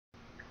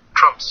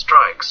Trump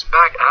strikes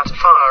back at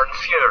fire and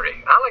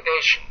fury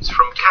allegations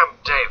from Camp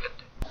David.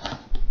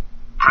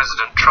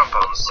 President Trump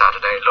on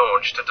Saturday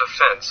launched a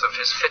defense of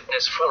his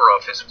fitness for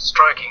office,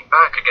 striking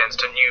back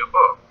against a new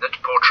book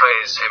that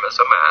portrays him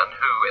as a man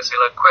who is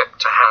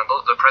ill-equipped to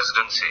handle the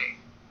presidency.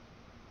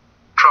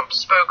 Trump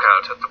spoke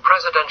out at the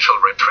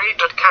presidential retreat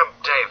at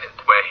Camp David,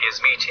 where he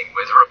is meeting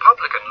with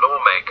Republican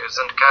lawmakers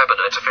and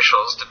cabinet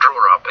officials to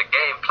draw up a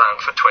game plan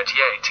for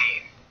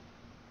 2018.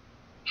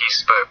 He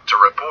spoke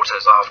to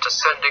reporters after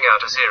sending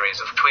out a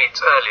series of tweets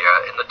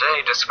earlier in the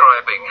day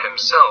describing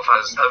himself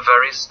as a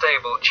very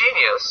stable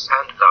genius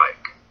and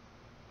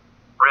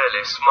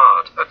really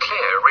smart, a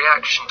clear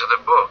reaction to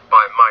the book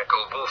by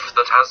Michael Wolff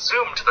that has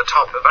zoomed to the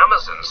top of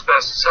Amazon's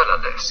bestseller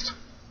list.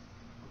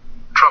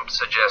 Trump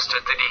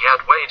suggested that he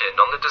had weighed in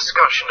on the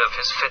discussion of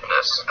his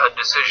fitness, a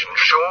decision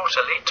sure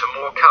to lead to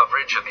more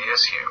coverage of the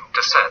issue,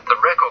 to set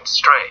the record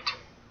straight.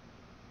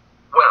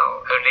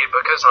 Well, only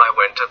because I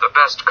went to the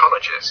best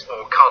colleges,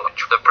 or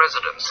college, the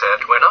president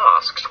said when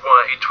asked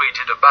why he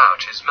tweeted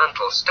about his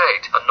mental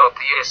state and not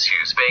the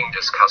issues being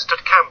discussed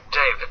at Camp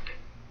David.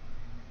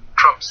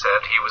 Trump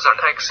said he was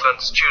an excellent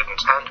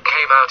student and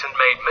came out and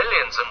made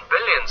millions and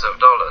billions of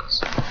dollars.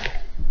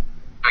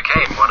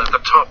 Became one of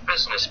the top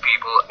business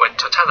people, went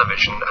to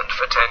television, and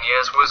for 10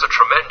 years was a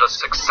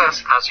tremendous success,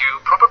 as you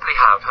probably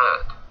have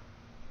heard.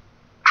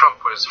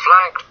 Trump was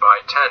flagged by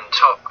 10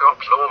 top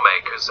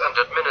lawmakers and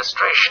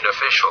administration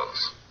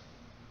officials,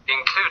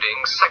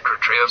 including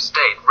Secretary of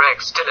State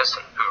Rex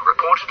Tillerson, who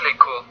reportedly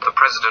called the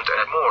president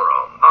a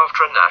moron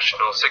after a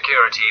national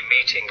security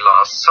meeting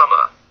last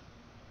summer.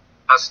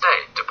 A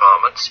State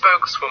Department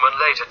spokeswoman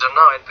later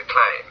denied the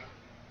claim.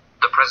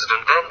 The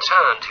president then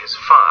turned his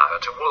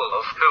fire to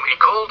Wolff, whom he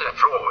called a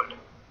fraud.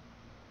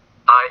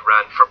 I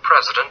ran for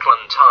president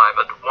one time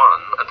and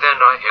won, and then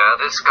I hear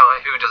this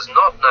guy who does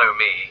not know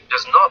me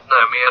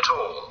at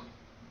all.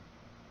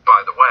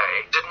 By the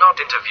way, did not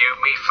interview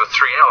me for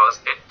 3 hours,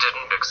 it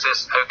didn't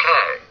exist,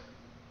 okay?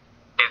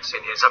 It's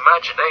in his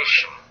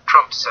imagination,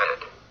 Trump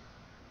said.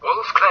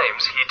 Wolff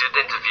claims he did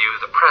interview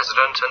the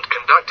president and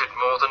conducted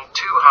more than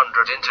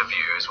 200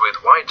 interviews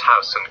with White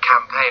House and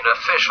campaign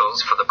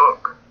officials for the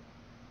book.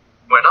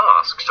 When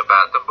asked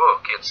about the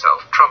book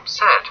itself, Trump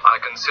said, "I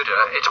consider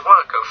it a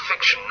work of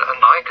fiction and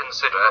I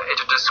consider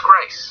it a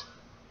disgrace."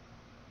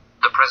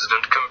 The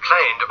president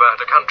complained about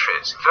the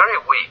country's very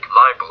weak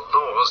libel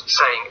laws,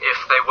 saying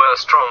if they were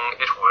strong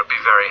it would be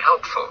very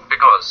helpful,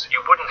 because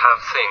you wouldn't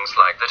have things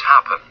like that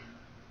happen.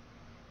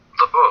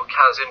 The book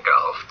has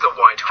engulfed the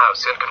White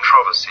House in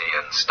controversy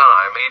and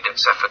stymied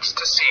its efforts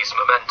to seize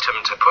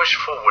momentum to push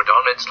forward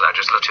on its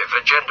legislative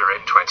agenda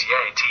in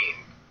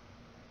 2018.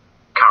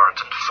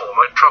 Current and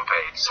former Trump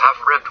aides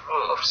have ripped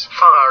Wolff's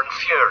fire and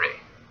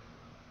fury.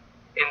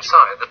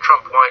 Inside the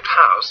Trump White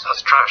House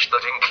has trash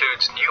that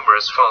includes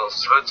numerous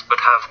falsehoods, but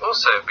have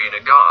also been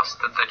aghast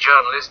that the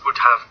journalist would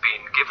have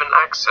been given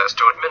access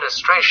to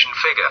administration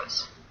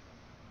figures.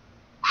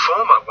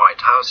 Former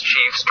White House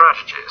chief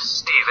strategist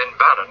Stephen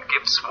Bannon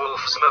gives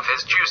Wolff some of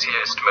his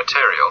juiciest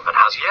material and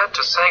has yet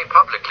to say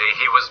publicly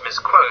he was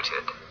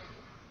misquoted.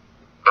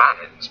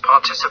 Bannon's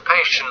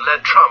participation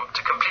led Trump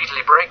to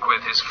completely break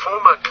with his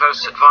former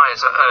close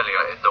advisor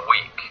earlier in the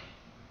week.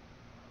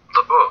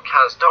 The book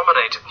has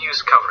dominated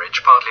news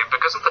coverage partly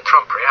because of the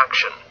Trump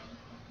reaction,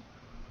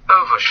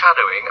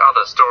 overshadowing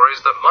other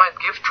stories that might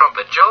give Trump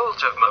a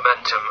jolt of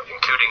momentum,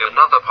 including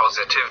another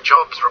positive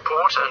jobs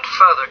report and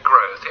further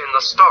growth in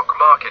the stock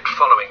market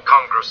following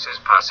Congress's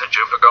passage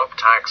of the GOP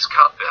tax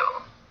cut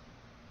bill.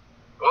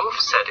 Wolff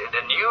said in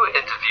a new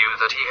interview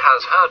that he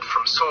has heard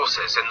from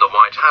sources in the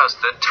White House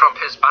that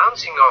Trump is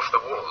bouncing off the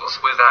walls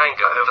with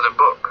anger over the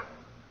book.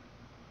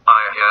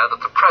 I hear that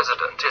the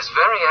president is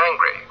very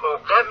angry, or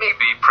let me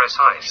be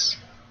precise.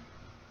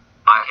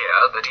 I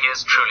hear that he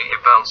is truly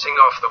bouncing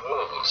off the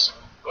walls,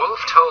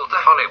 Wolff told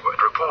The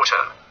Hollywood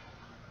Reporter.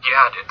 He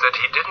added that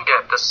he didn't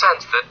get the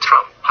sense that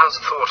Trump has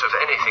thought of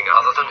anything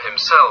other than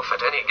himself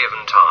at any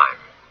given time.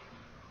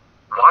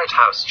 White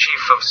House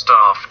Chief of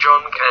Staff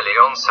John Kelly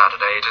on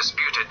Saturday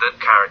disputed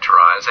that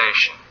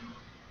characterization.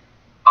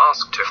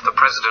 Asked if the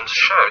president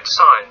showed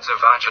signs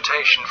of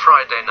agitation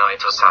Friday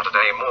night or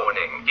Saturday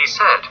morning, he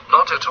said,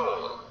 "Not at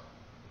all."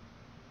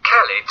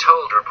 Kelly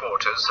told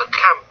reporters at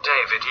Camp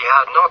David he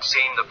had not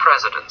seen the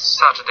president's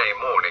Saturday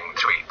morning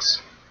tweets.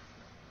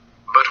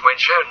 But when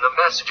shown the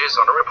messages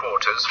on a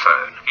reporter's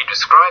phone, he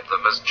described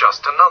them as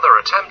just another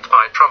attempt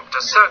by Trump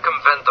to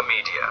circumvent the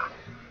media.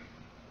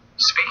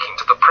 Speaking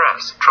to the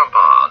press, Trump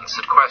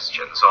answered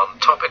questions on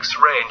topics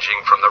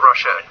ranging from the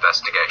Russia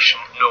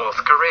investigation,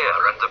 North Korea,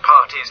 and the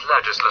party's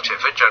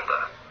legislative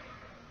agenda.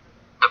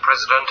 The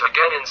president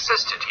again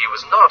insisted he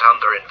was not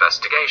under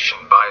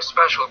investigation by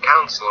special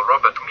counsel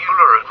Robert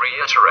Mueller and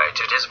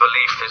reiterated his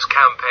belief his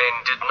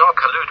campaign did not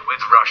collude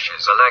with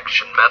Russia's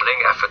election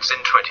meddling efforts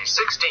in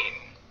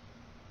 2016.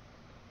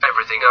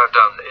 "Everything I've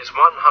done is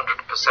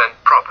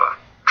 100% proper,"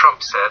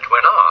 Trump said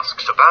when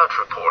asked about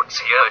reports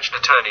he urged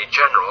Attorney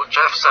General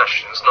Jeff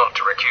Sessions not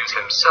to recuse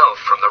himself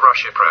from the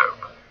Russia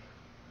probe.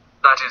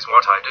 "That is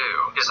what I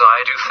do, is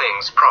I do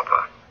things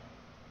proper."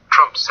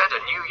 Trump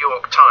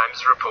York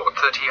Times report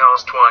that he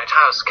asked White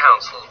House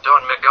counsel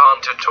Don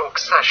McGahn to talk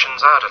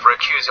Sessions out of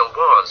recusal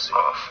was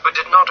off, but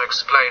did not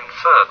explain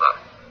further.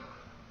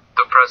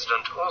 The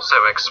president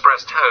also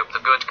expressed hope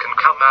the good can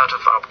come out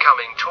of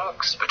upcoming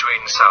talks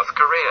between South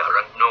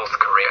Korea and North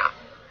Korea.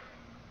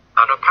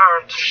 An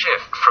apparent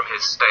shift from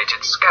his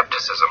stated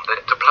skepticism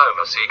that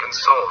diplomacy can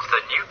solve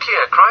the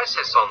nuclear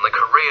crisis on the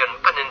Korean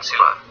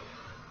peninsula.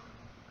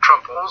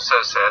 Trump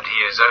also said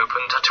he is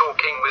open to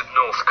talking with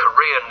North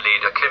Korean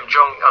leader Kim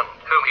Jong-un,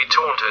 whom he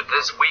taunted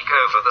this week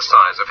over the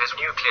size of his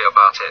nuclear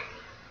butt-in.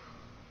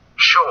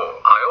 "Sure,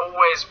 I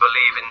always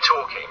believe in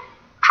talking,"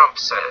 Trump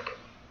said.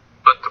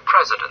 But the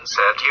president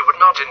said he would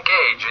not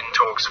engage in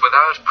talks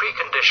without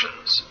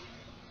preconditions.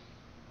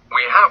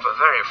 "We have a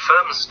very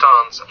firm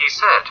stance," he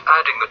said,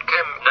 adding that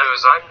Kim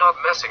knows I'm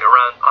not messing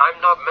around,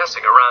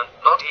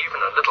 not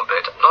even a little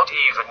bit, not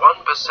even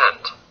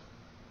 1%.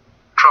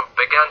 Trump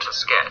began to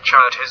sketch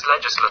out his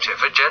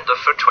legislative agenda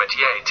for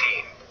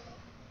 2018.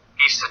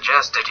 He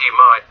suggested he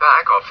might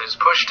back off his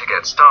push to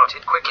get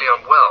started quickly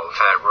on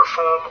welfare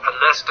reform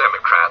unless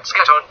Democrats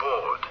get on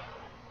board.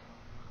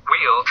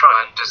 "We'll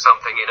try and do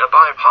something in a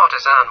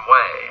bipartisan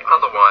way,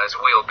 otherwise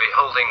we'll be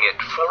holding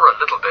it for a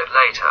little bit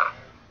later,"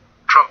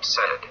 Trump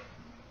said.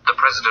 The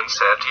president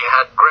said he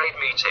had great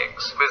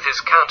meetings with his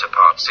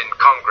counterparts in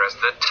Congress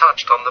that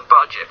touched on the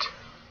budget,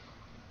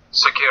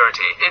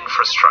 security,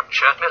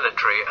 infrastructure,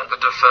 military, and the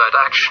Deferred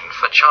Action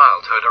for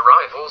Childhood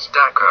Arrivals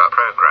 (DACA)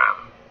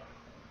 program.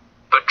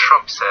 But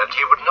Trump said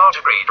he would not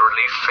agree to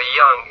relief for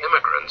young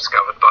immigrants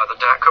covered by the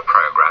DACA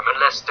program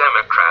unless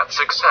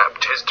Democrats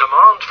accept his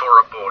demand for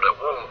a border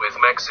wall with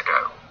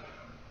Mexico.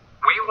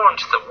 "We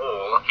want the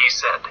wall," he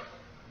said.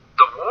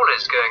 "The wall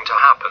is going to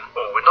happen,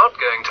 or we're not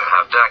going to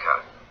have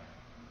DACA."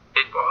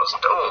 It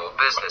wasn't all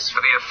business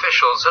for the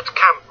officials at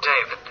Camp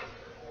David.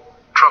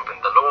 Trump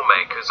and the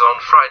lawmakers on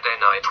Friday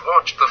night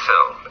watched the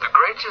film The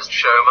Greatest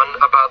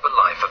Showman, about the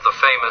life of the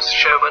famous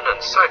showman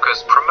and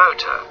circus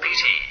promoter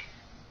P.T.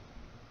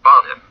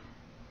 Barnum.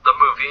 The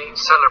movie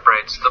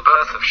celebrates the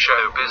birth of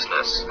show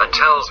business and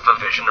tells of a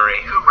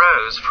visionary who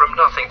rose from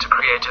nothing to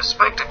create a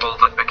spectacle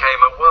that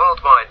became a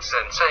worldwide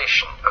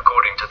sensation,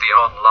 according to the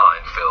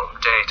online film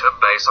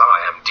database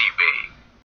IMDb.